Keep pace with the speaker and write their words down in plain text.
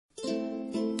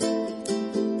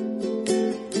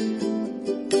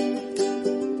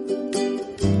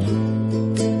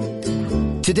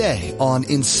Today on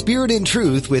In Spirit and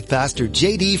Truth with Pastor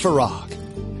J.D. Farag.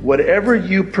 Whatever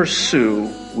you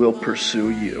pursue will pursue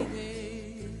you.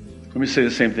 Let me say the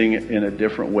same thing in a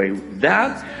different way.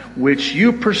 That which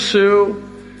you pursue,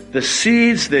 the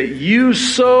seeds that you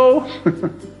sow,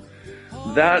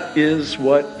 that is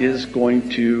what is going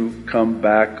to come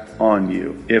back on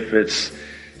you. If it's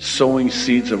sowing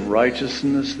seeds of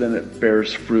righteousness, then it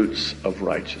bears fruits of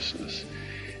righteousness.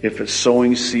 If it's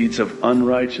sowing seeds of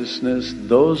unrighteousness,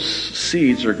 those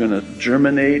seeds are going to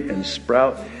germinate and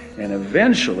sprout, and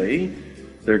eventually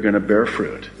they're going to bear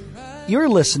fruit. You're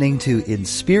listening to In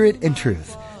Spirit and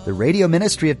Truth, the radio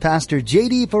ministry of Pastor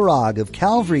J.D. Farag of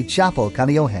Calvary Chapel,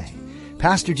 Kaneohe.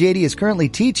 Pastor J.D. is currently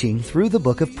teaching through the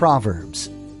book of Proverbs.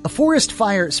 A forest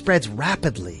fire spreads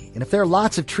rapidly, and if there are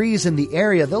lots of trees in the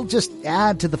area, they'll just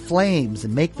add to the flames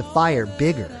and make the fire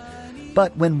bigger.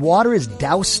 But when water is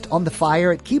doused on the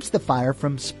fire, it keeps the fire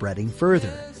from spreading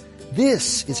further.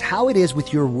 This is how it is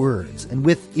with your words and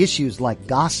with issues like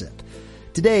gossip.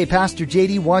 Today, Pastor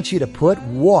J.D. wants you to put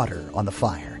water on the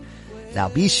fire. Now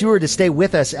be sure to stay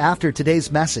with us after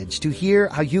today's message to hear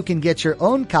how you can get your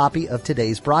own copy of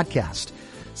today's broadcast.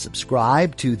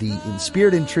 Subscribe to the In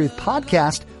Spirit and Truth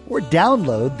podcast or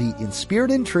download the In Spirit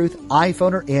and Truth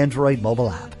iPhone or Android mobile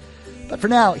app. But for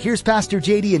now, here's Pastor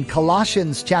J.D. in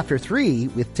Colossians chapter 3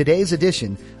 with today's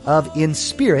edition of In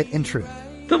Spirit and Truth.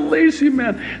 The lazy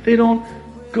man, they don't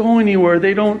go anywhere.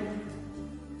 They don't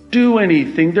do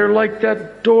anything. They're like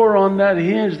that door on that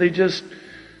hinge. They just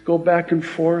go back and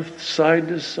forth, side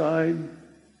to side,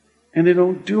 and they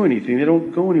don't do anything. They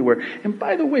don't go anywhere. And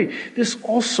by the way, this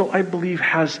also, I believe,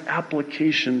 has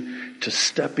application to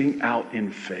stepping out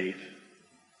in faith.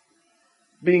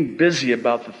 Being busy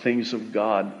about the things of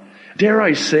God. Dare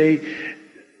I say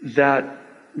that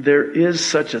there is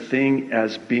such a thing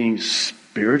as being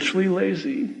spiritually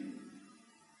lazy?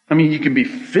 I mean, you can be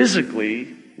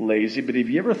physically lazy, but have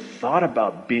you ever thought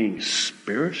about being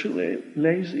spiritually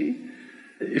lazy?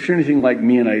 If you're anything like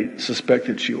me, and I suspect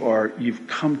that you are, you've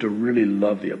come to really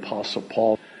love the Apostle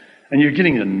Paul. And you're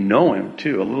getting to know him,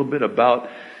 too, a little bit about,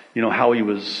 how he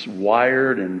was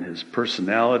wired and his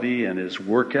personality and his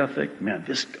work ethic. Man,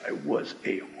 this guy was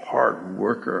a hard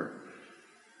worker.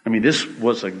 I mean, this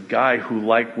was a guy who,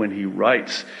 like when he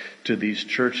writes to these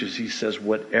churches, he says,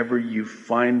 whatever you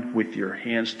find with your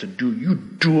hands to do, you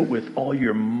do it with all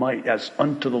your might as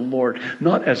unto the Lord,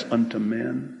 not as unto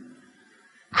men.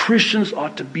 Christians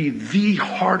ought to be the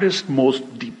hardest,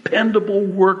 most dependable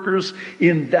workers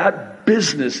in that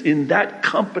business, in that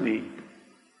company,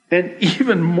 and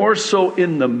even more so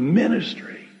in the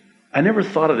ministry. I never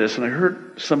thought of this, and I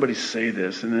heard somebody say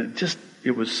this, and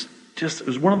it was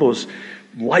one of those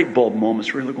light bulb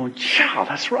moments where you're going, yeah,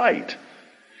 that's right.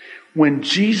 When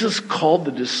Jesus called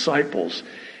the disciples,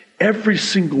 every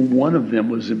single one of them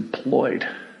was employed.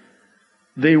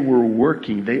 They were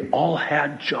working. They all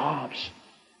had jobs.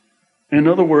 In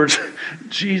other words,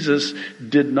 Jesus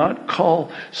did not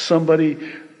call somebody,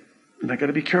 and I got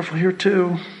to be careful here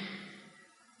too.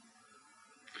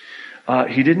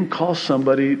 He didn't call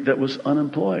somebody that was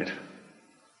unemployed,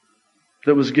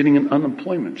 that was getting an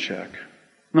unemployment check.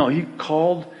 No, he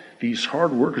called these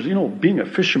hard workers. Being a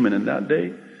fisherman in that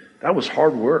day, that was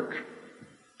hard work.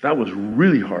 That was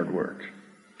really hard work.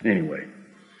 Anyway,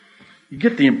 you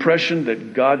get the impression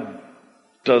that God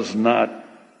does not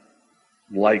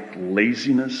like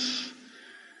laziness.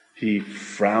 He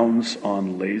frowns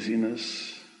on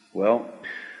laziness. Well,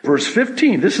 verse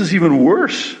 15, this is even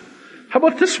worse. How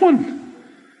about this one?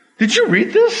 Did you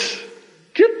read this?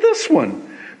 Get this one.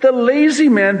 The lazy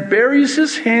man buries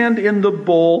his hand in the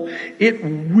bowl. It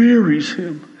wearies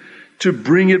him to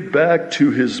bring it back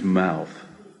to his mouth.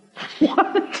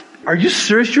 What? Are you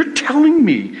serious? You're telling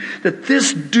me that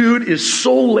this dude is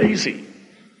so lazy.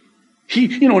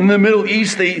 In the Middle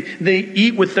East, they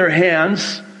eat with their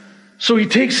hands. So he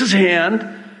takes his hand,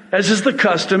 as is the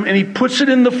custom, and he puts it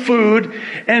in the food,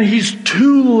 and he's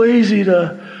too lazy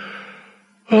to,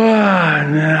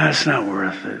 it's not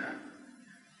worth it.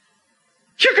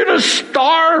 You're going to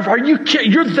starve. Are you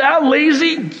kidding? You're that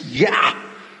lazy? Yeah.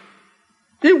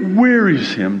 It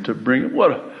wearies him to bring it.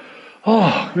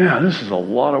 This is a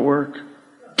lot of work.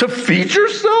 To feed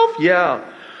yourself? Yeah.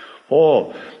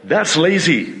 Oh, that's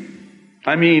lazy.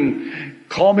 I mean,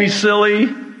 call me silly,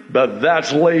 but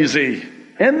that's lazy.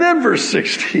 And then verse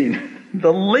 16.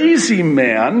 The lazy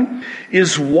man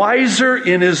is wiser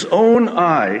in his own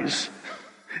eyes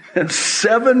than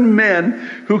 7 men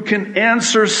who can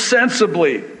answer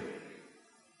sensibly.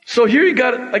 So here you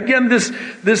got, again,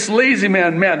 this lazy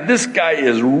man. Man, this guy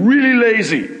is really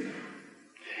lazy.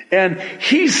 And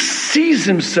he sees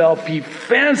himself, he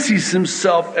fancies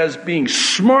himself as being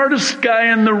smartest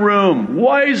guy in the room,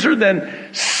 wiser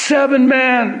than 7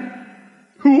 men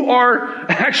who are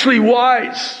actually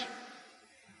wise.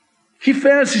 He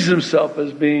fancies himself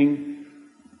as being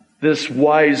this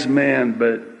wise man,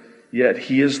 but yet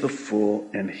he is the fool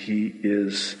and he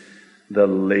is the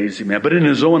lazy man. But in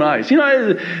his own eyes,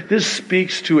 this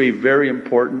speaks to a very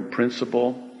important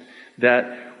principle,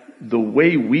 that the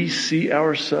way we see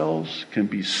ourselves can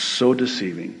be so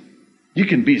deceiving. You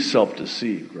can be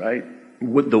self-deceived, right?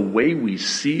 With the way we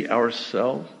see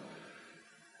ourselves,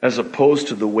 as opposed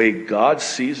to the way God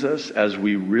sees us as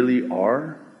we really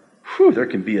are, there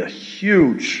can be a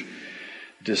huge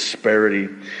disparity.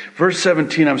 Verse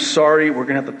 17, I'm sorry, we're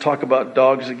going to have to talk about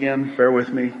dogs again. Bear with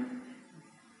me.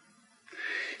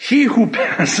 He who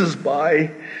passes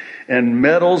by and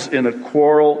meddles in a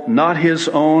quarrel not his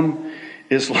own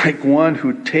is like one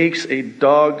who takes a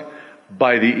dog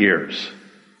by the ears.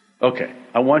 Okay,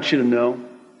 I want you to know,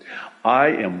 I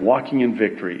am walking in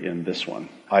victory in this one.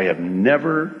 I have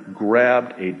never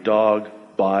grabbed a dog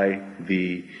by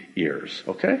the ears,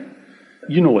 okay?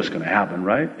 You know what's going to happen,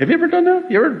 right? Have you ever done that?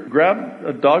 You ever grabbed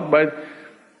a dog by...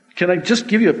 Can I just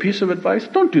give you a piece of advice?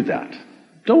 Don't do that.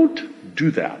 Don't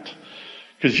do that.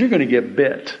 Because you're going to get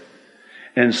bit.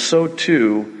 And so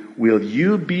too will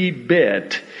you be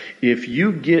bit if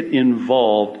you get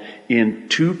involved in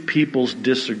 2 people's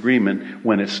disagreement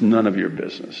when it's none of your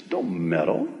business. Don't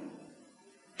meddle.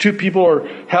 2 people are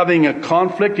having a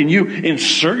conflict and you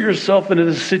insert yourself into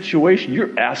the situation.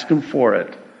 You're asking for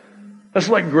it. That's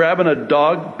like grabbing a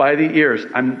dog by the ears.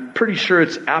 I'm pretty sure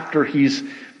it's after he's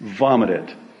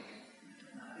vomited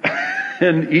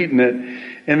and eaten it.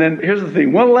 And then here's the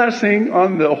thing. One last thing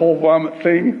on the whole vomit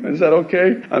thing. Is that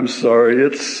okay? I'm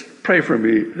sorry. Pray for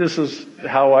me. This is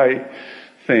how I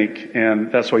think,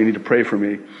 and that's why you need to pray for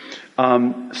me.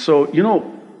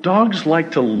 Dogs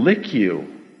like to lick you.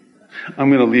 I'm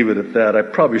going to leave it at that. I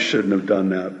probably shouldn't have done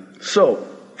that. So,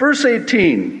 verse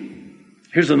 18.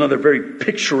 Here's another very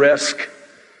picturesque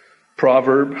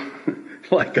proverb.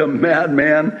 Like a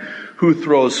madman who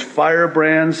throws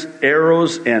firebrands,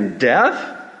 arrows, and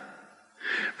death.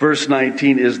 Verse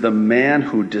 19 is the man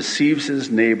who deceives his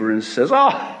neighbor and says,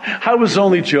 I was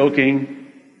only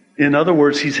joking. In other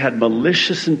words, he's had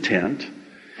malicious intent.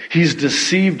 He's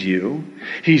deceived you.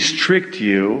 He's tricked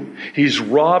you. He's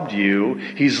robbed you.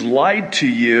 He's lied to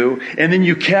you. And then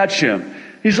you catch him.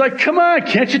 He's like, come on,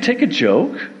 can't you take a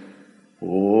joke?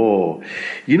 Oh,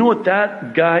 you know what,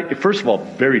 that guy, first of all,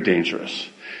 very dangerous.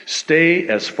 Stay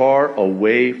as far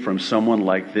away from someone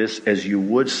like this as you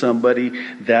would somebody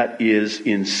that is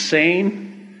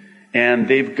insane and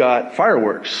they've got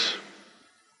fireworks.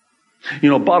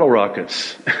 Bottle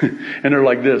rockets. And they're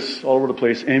like this all over the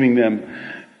place, aiming them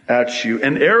at you.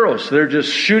 And arrows. They're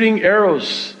just shooting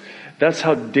arrows. That's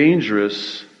how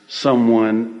dangerous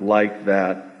someone like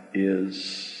that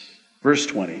is. Verse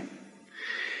 20.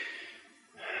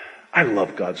 I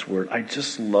love God's word. I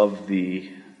just love the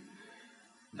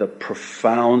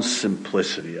profound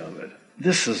simplicity of it.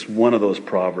 This is one of those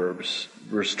proverbs,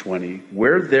 verse 20.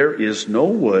 Where there is no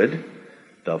wood,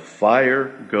 the fire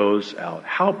goes out.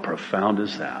 How profound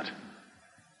is that?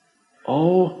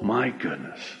 Oh my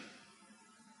goodness.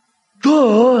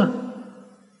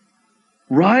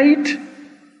 Right?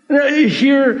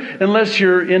 Here, unless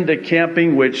you're into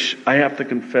camping, which I have to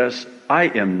confess, I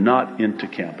am not into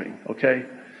camping, okay?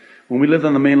 When we lived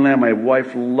on the mainland, my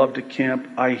wife loved to camp.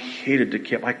 I hated to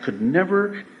camp. I could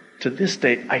never, to this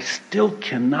day, I still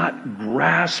cannot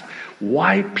grasp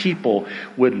why people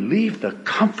would leave the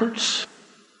comforts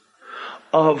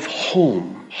of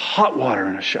home, hot water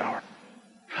in a shower,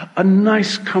 a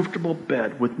nice comfortable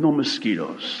bed with no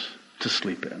mosquitoes to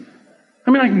sleep in.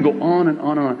 I mean, I can go on and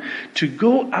on and on. To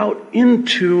go out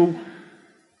into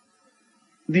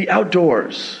the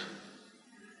outdoors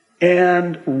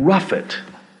and rough it.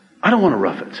 I don't want to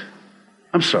rough it.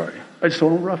 I'm sorry. I just don't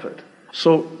want to rough it.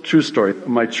 So, true story.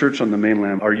 My church on the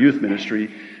mainland, our youth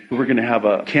ministry, we're going to have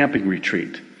a camping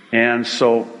retreat. And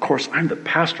so, of course, I'm the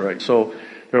pastor. Right? So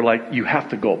they're like, you have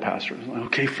to go, pastor. I'm like,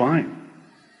 okay, fine.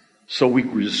 So we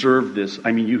reserved this.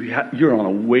 I mean, you're on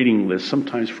a waiting list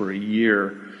sometimes for a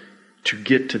year to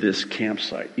get to this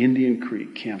campsite, Indian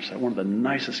Creek campsite, one of the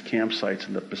nicest campsites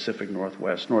in the Pacific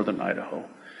Northwest, northern Idaho.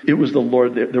 It was the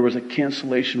Lord. There was a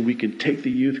cancellation. We can take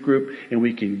the youth group and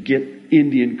we can get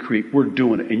Indian Creek. We're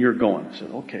doing it, and you're going. I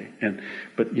said, okay.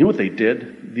 But you know what they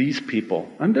did? These people,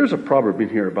 and there's a proverb in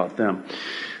here about them.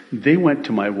 they went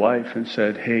to my wife and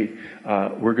said, hey,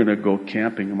 we're going to go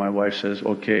camping. And my wife says,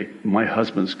 okay, my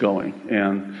husband's going,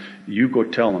 and you go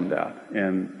tell him that,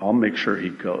 and I'll make sure he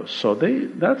goes. So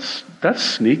that's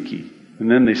sneaky. And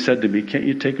then they said to me, can't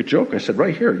you take a joke? I said,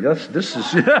 right here. This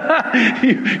is,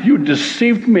 you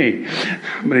deceived me.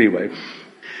 But anyway,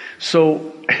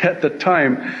 so at the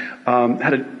time,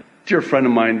 had a dear friend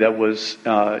of mine that was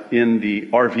in the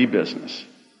RV business.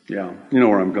 Yeah, you know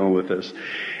where I'm going with this.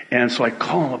 And so I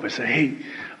call him up. I said, hey,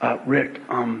 Rick,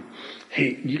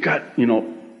 hey, you got,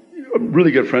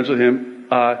 really good friends with him.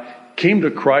 Came to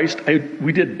Christ.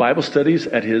 We did Bible studies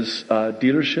at his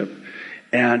dealership.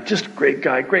 And just a great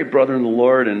guy, great brother in the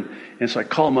Lord. And so I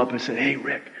called him up. I said, hey,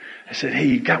 Rick. I said, hey,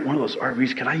 you got one of those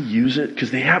RVs. Can I use it?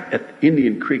 Because they have, at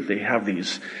Indian Creek, they have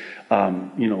these,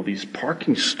 these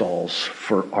parking stalls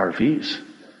for RVs.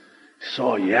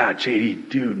 So, yeah, JD,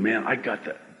 dude, man, I got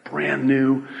that brand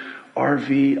new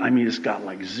RV. I mean, it's got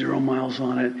like 0 miles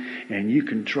on it, and you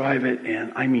can drive it,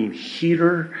 and I mean,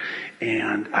 heater,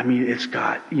 and I mean, it's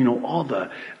got, all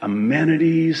the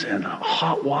amenities and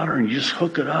hot water, and you just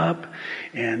hook it up,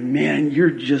 and man,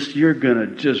 you're gonna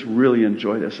just really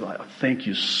enjoy this. Thank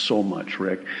you so much,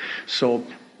 Rick. So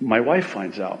my wife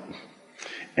finds out.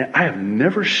 And I have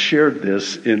never shared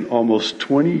this in almost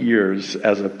 20 years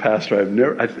as a pastor.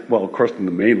 Well, of course, in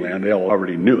the mainland, they all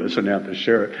already knew it, so I didn't have to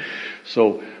share it.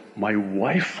 So my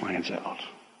wife finds out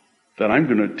that I'm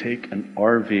going to take an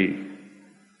RV.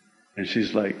 And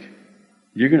she's like,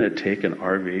 you're going to take an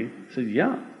RV? I said,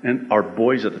 yeah. And our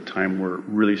boys at the time were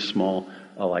really small,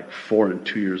 like 4 and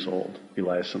 2 years old,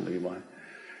 Elias and Levi.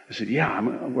 I said, yeah,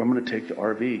 I'm going to take the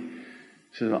RV.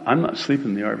 She said, no, I'm not sleeping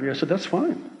in the RV. I said, that's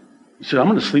fine. He said, I'm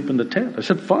going to sleep in the tent. I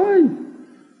said, fine.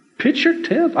 Pitch your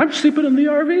tent. I'm sleeping in the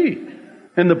RV.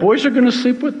 And the boys are going to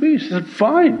sleep with me. She said,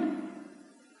 fine.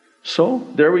 So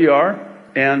there we are.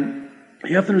 And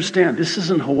you have to understand, this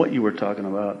isn't what you were talking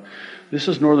about. This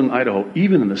is northern Idaho.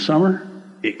 Even in the summer,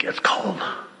 it gets cold.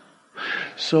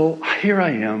 So here I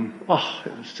am. Oh,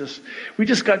 it was just, we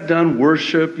just got done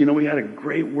worship. We had a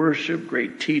great worship,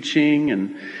 great teaching,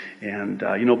 and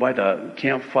by the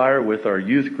campfire with our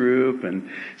youth group. And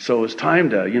so it was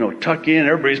time to, tuck in.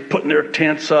 Everybody's putting their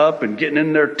tents up and getting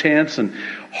in their tents, and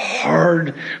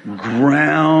hard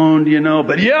ground,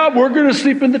 But yeah, we're going to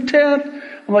sleep in the tent.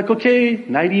 I'm like, okay,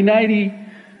 nighty-nighty.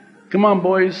 Come on,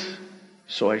 boys.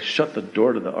 So I shut the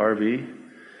door to the RV.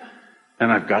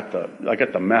 And I got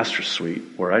the master suite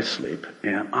where I sleep.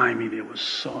 And I mean, it was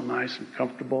so nice and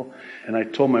comfortable. And I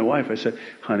told my wife, I said,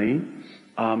 honey,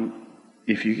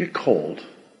 if you get cold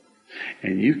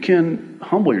and you can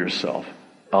humble yourself,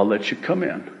 I'll let you come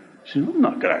in. She said, I'm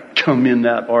not going to come in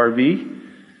that RV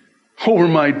over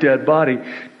my dead body.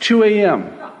 2 a.m.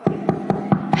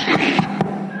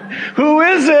 Who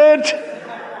is it?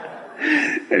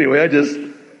 Anyway,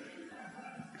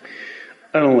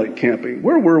 I don't like camping.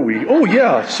 Where were we? Oh,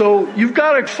 yeah. So you've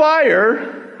got a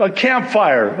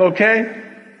campfire, okay?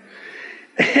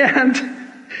 And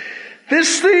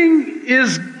this thing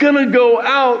is going to go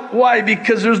out. Why?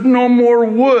 Because there's no more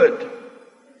wood.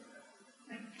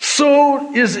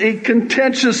 So is a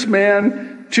contentious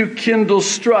man to kindle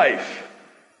strife.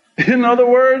 In other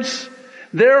words,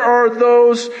 there are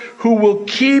those who will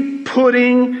keep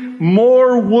putting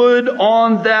more wood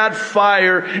on that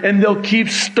fire, and they'll keep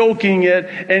stoking it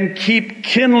and keep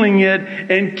kindling it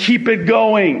and keep it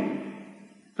going.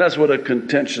 That's what a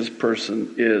contentious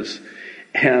person is.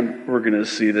 And we're going to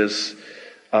see this.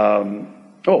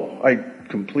 I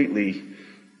completely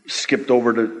skipped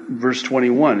over to verse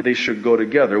 21. They should go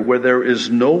together. Where there is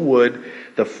no wood,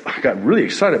 I got really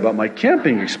excited about my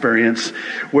camping experience.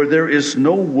 Where there is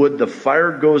no wood, the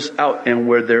fire goes out, and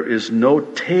where there is no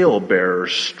talebearer,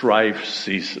 strife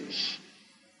ceases.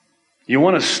 You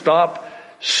want to stop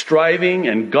striving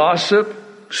and gossip?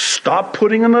 Stop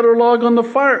putting another log on the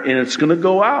fire, and it's going to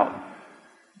go out.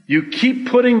 You keep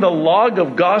putting the log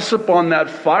of gossip on that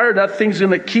fire, that thing's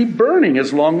going to keep burning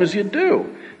as long as you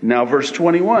do. Now, verse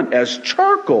 21, as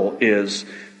charcoal is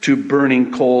to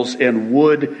burning coals and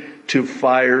wood to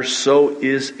fire, so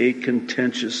is a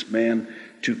contentious man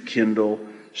to kindle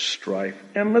strife.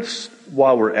 And let's,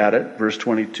 while we're at it, verse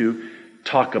 22,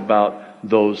 talk about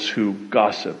those who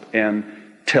gossip and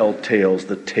tell tales,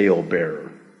 the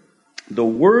talebearer. The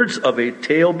words of a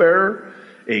talebearer,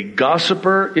 a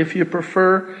gossiper, if you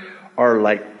prefer, are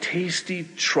like tasty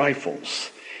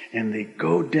trifles, and they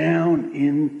go down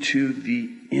into the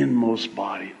inmost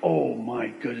body. Oh my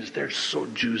goodness, they're so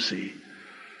juicy,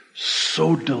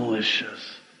 so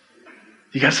delicious.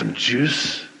 You got some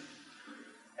juice?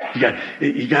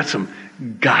 You got some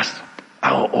gossip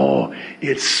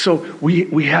It's so,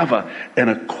 we have an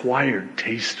acquired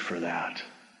taste for that,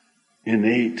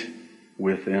 innate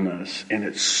within us, and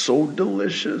it's so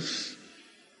delicious,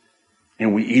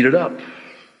 and we eat it up.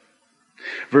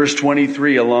 Verse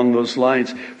 23 along those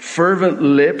lines, fervent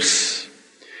lips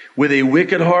with a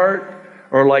wicked heart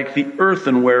are like the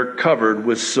earthenware covered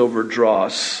with silver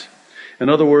dross. In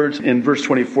other words, in verse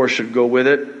 24 should go with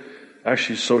it.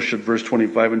 Actually, so should verse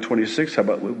 25 and 26. How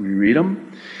about we read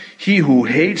them? He who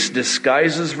hates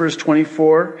disguises, verse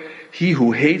 24. He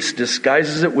who hates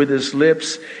disguises it with his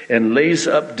lips and lays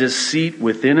up deceit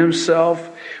within himself.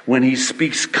 When he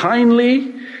speaks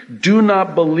kindly, do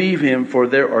not believe him, for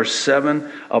there are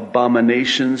 7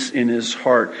 abominations in his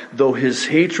heart. Though his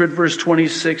hatred, verse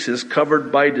 26, is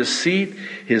covered by deceit,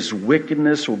 his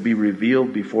wickedness will be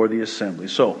revealed before the assembly.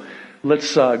 So,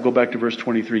 let's go back to verse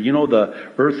 23. You know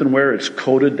the earthenware, it's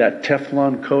coated, that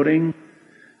Teflon coating?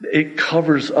 It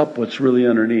covers up what's really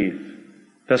underneath.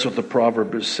 That's what the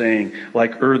proverb is saying,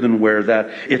 like earthenware, that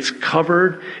it's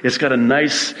covered, it's got a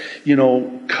nice,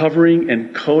 covering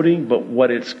and coating, but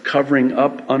what it's covering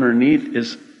up underneath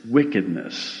is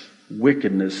wickedness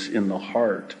in the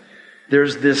heart.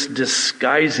 There's this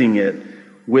disguising it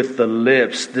with the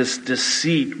lips, this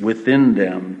deceit within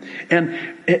them.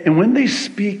 And when they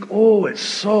speak, it's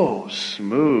so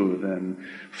smooth and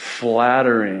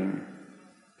flattering.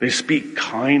 They speak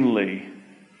kindly.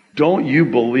 Don't you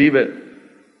believe it?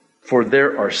 For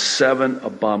there are 7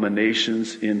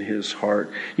 abominations in his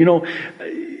heart.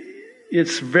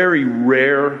 It's very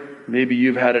rare, maybe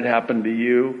you've had it happen to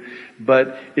you,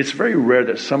 but it's very rare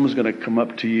that someone's going to come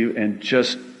up to you and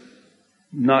just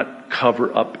not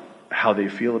cover up how they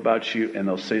feel about you, and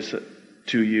they'll say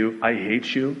to you, I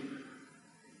hate you.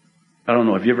 I don't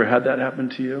know, have you ever had that happen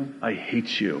to you? I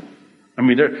hate you. I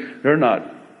mean, they're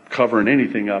not covering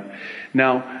anything up.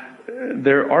 Now,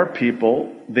 there are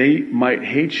people, they might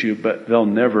hate you, but they'll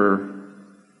never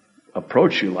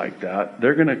approach you like that.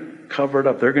 They're going to cover it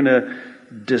up. They're going to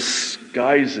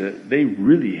disguise it. They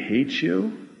really hate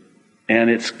you, and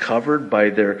it's covered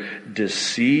by their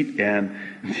deceit. And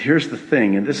here's the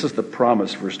thing, and this is the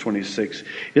promise, verse 26.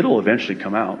 It'll eventually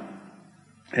come out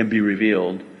and be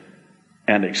revealed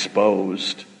and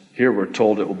exposed. Here we're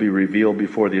told it will be revealed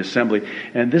before the assembly.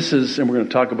 And this is, and we're going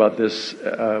to talk about this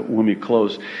when we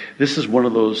close, this is one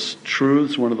of those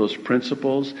truths, one of those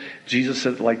principles. Jesus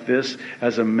said it like this,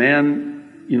 as a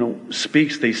man,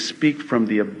 speaks, they speak from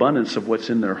the abundance of what's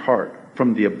in their heart.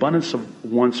 From the abundance of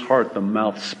one's heart, the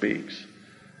mouth speaks.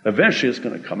 Eventually it's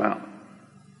going to come out.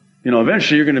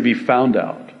 Eventually you're going to be found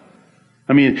out.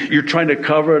 I mean, you're trying to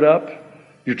cover it up.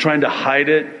 You're trying to hide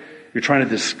it. You're trying to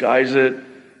disguise it.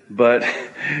 But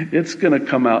it's going to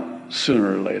come out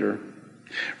sooner or later.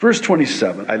 Verse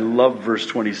 27. I love verse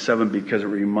 27 because it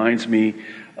reminds me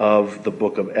of the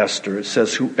book of Esther. It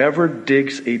says, whoever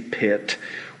digs a pit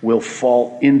will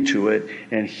fall into it,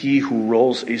 and he who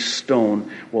rolls a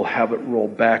stone will have it roll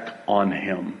back on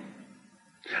him.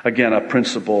 Again, a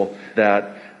principle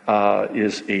that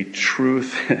is a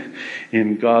truth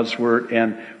in God's word.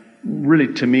 And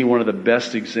really, to me, one of the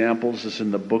best examples is in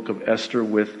the book of Esther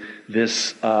with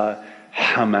this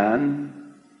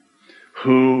Haman,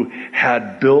 who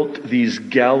had built these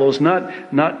gallows,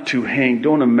 not to hang.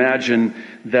 Don't imagine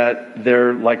that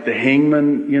they're like the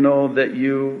hangman, that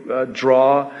you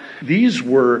draw. These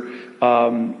were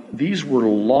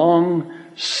long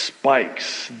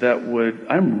spikes that would.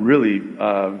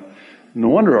 No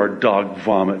wonder our dog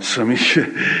vomits. I mean,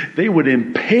 they would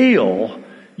impale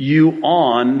you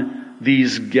on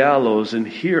these gallows. And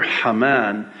here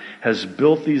Haman has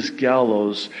built these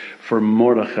gallows for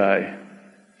Mordecai.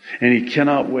 And he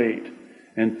cannot wait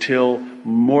until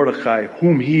Mordecai,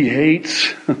 whom he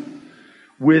hates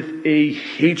with a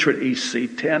hatred, a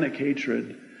satanic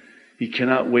hatred, he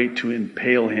cannot wait to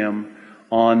impale him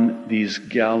on these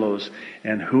gallows.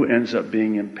 And who ends up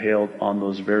being impaled on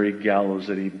those very gallows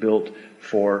that he built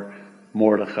for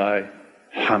Mordecai?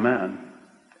 Haman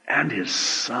and his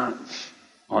sons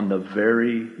on the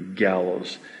very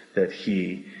gallows that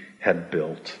he had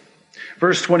built.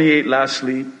 Verse 28,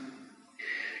 lastly,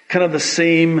 kind of the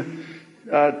same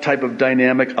type of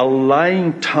dynamic. A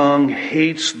lying tongue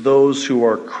hates those who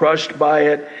are crushed by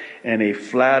it, and a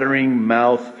flattering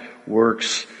mouth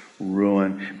works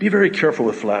ruin. Be very careful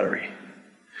with flattery.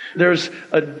 There's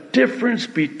a difference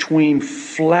between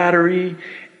flattery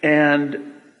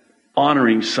and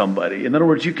honoring somebody. In other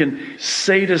words, you can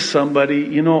say to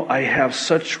somebody, I have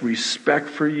such respect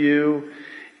for you,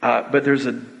 but there's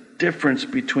a difference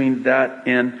between that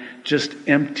and just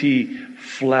empty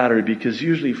flattery, because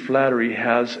usually flattery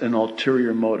has an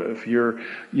ulterior motive. You're,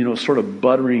 sort of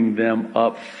buttering them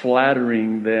up,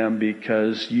 flattering them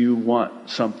because you want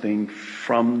something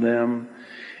from them.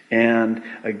 And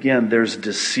again, there's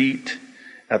deceit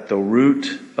at the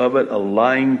root of it. A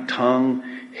lying tongue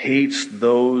hates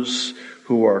those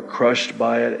who are crushed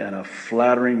by it, and a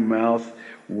flattering mouth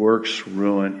works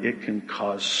ruin. It can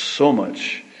cause so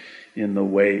much in the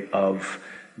way of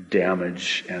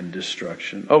damage and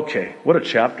destruction. Okay, what a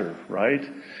chapter, right?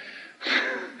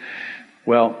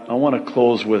 Well, I want to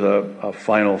close with a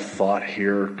final thought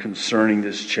here concerning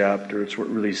this chapter. It's what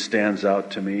really stands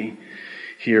out to me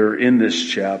here in this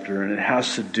chapter, and it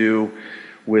has to do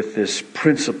with this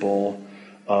principle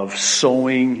of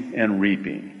sowing and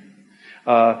reaping.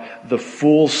 The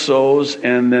fool sows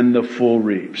and then the fool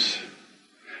reaps.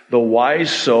 The wise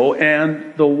sow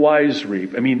and the wise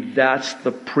reap. I mean, that's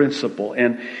the principle.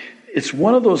 And it's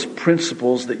one of those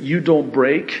principles that you don't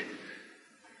break.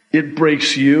 It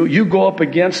breaks you. You go up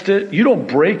against it. You don't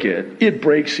break it. It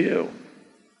breaks you.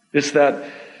 It's that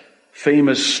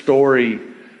famous story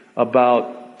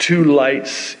about two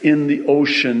lights in the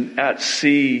ocean at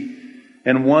sea.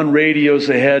 And one radios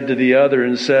ahead to the other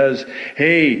and says,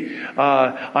 hey,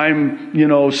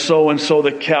 I'm, so-and-so,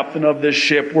 the captain of this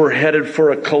ship. We're headed for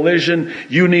a collision.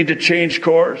 You need to change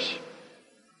course.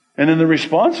 And then the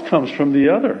response comes from the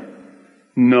other.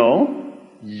 No,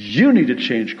 you need to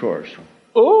change course.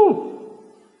 Oh,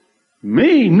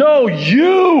 me? No,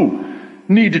 you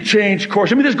need to change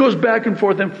course. I mean, this goes back and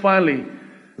forth. And finally,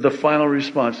 the final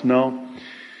response, no,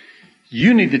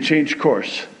 you need to change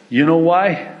course. You know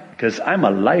why? Because I'm a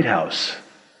lighthouse.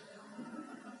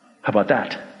 How about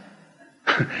that?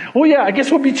 Oh yeah, I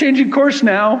guess we'll be changing course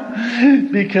now.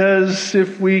 Because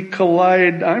if we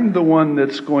collide, I'm the one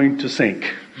that's going to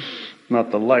sink, not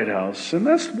the lighthouse. And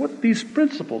that's what these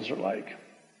principles are like.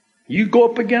 You go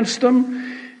up against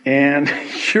them, and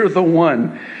you're the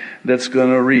one that's going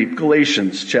to reap.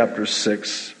 Galatians chapter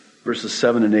 6, verses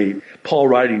 7 and 8. Paul,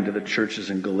 writing to the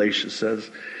churches in Galatia, says,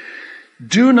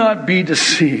 do not be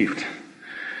deceived.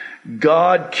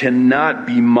 God cannot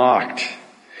be mocked.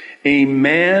 A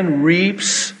man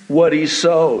reaps what he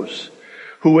sows.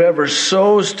 Whoever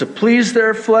sows to please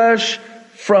their flesh,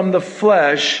 from the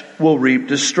flesh will reap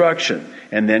destruction.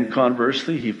 And then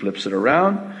conversely, he flips it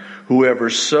around.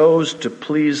 Whoever sows to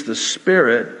please the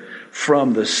Spirit,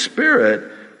 from the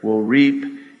Spirit will reap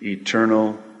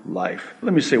eternal life.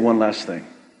 Let me say one last thing.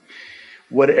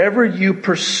 Whatever you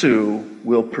pursue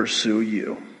will pursue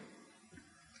you.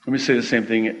 Let me say the same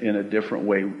thing in a different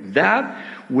way. That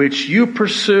which you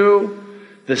pursue,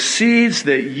 the seeds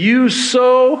that you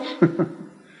sow,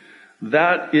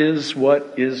 that is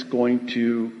what is going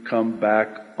to come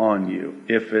back on you.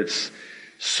 If it's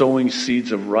sowing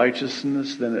seeds of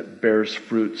righteousness, then it bears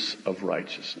fruits of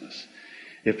righteousness.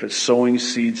 If it's sowing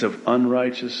seeds of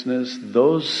unrighteousness,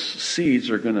 those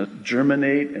seeds are going to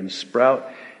germinate and sprout,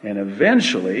 and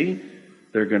eventually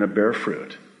they're going to bear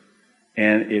fruit.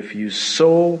 And if you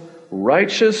sow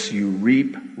righteous, you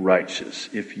reap righteous.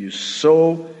 If you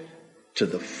sow to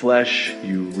the flesh,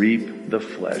 you reap the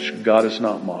flesh. God is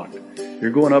not mocked.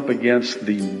 You're going up against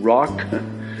the rock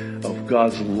of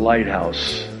God's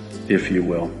lighthouse, if you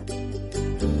will.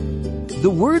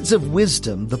 The words of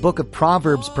wisdom the book of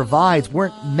Proverbs provides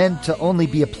weren't meant to only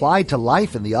be applied to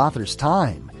life in the author's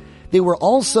time. They were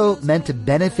also meant to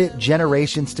benefit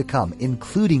generations to come,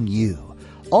 including you.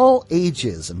 All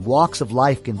ages and walks of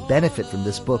life can benefit from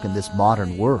this book in this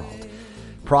modern world.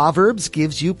 Proverbs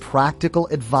gives you practical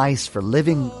advice for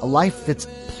living a life that's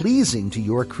pleasing to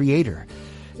your Creator.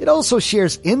 It also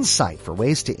shares insight for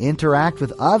ways to interact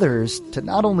with others to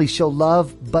not only show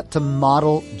love, but to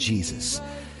model Jesus.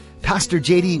 Pastor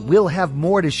JD will have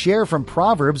more to share from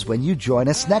Proverbs when you join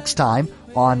us next time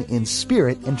on In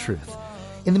Spirit and Truth.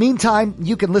 In the meantime,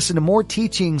 you can listen to more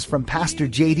teachings from Pastor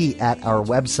JD at our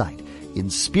website,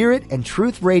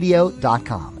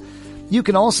 inspiritandtruthradio.com. You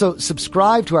can also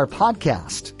subscribe to our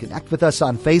podcast, connect with us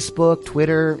on Facebook,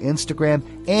 Twitter, Instagram,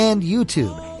 and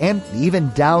YouTube, and even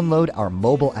download our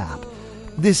mobile app.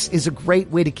 This is a great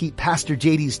way to keep Pastor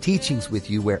JD's teachings with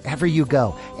you wherever you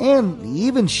go, and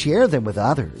even share them with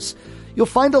others. You'll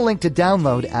find a link to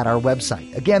download at our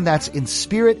website. Again, that's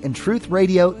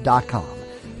inspiritandtruthradio.com.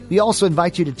 We also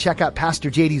invite you to check out Pastor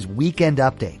JD's Weekend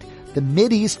Update, the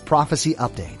Mideast Prophecy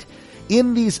Update.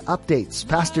 In these updates,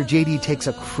 Pastor JD takes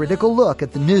a critical look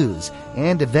at the news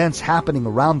and events happening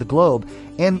around the globe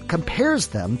and compares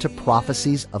them to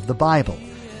prophecies of the Bible,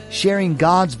 sharing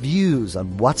God's views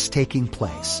on what's taking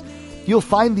place. You'll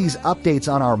find these updates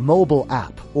on our mobile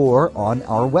app or on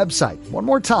our website. One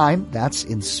more time, that's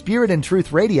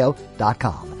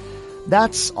inspiritandtruthradio.com.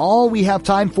 That's all we have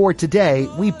time for today.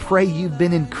 We pray you've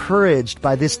been encouraged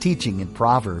by this teaching in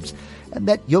Proverbs and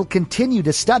that you'll continue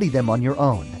to study them on your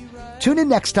own. Tune in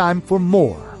next time for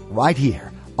more right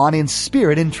here on In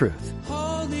Spirit and Truth.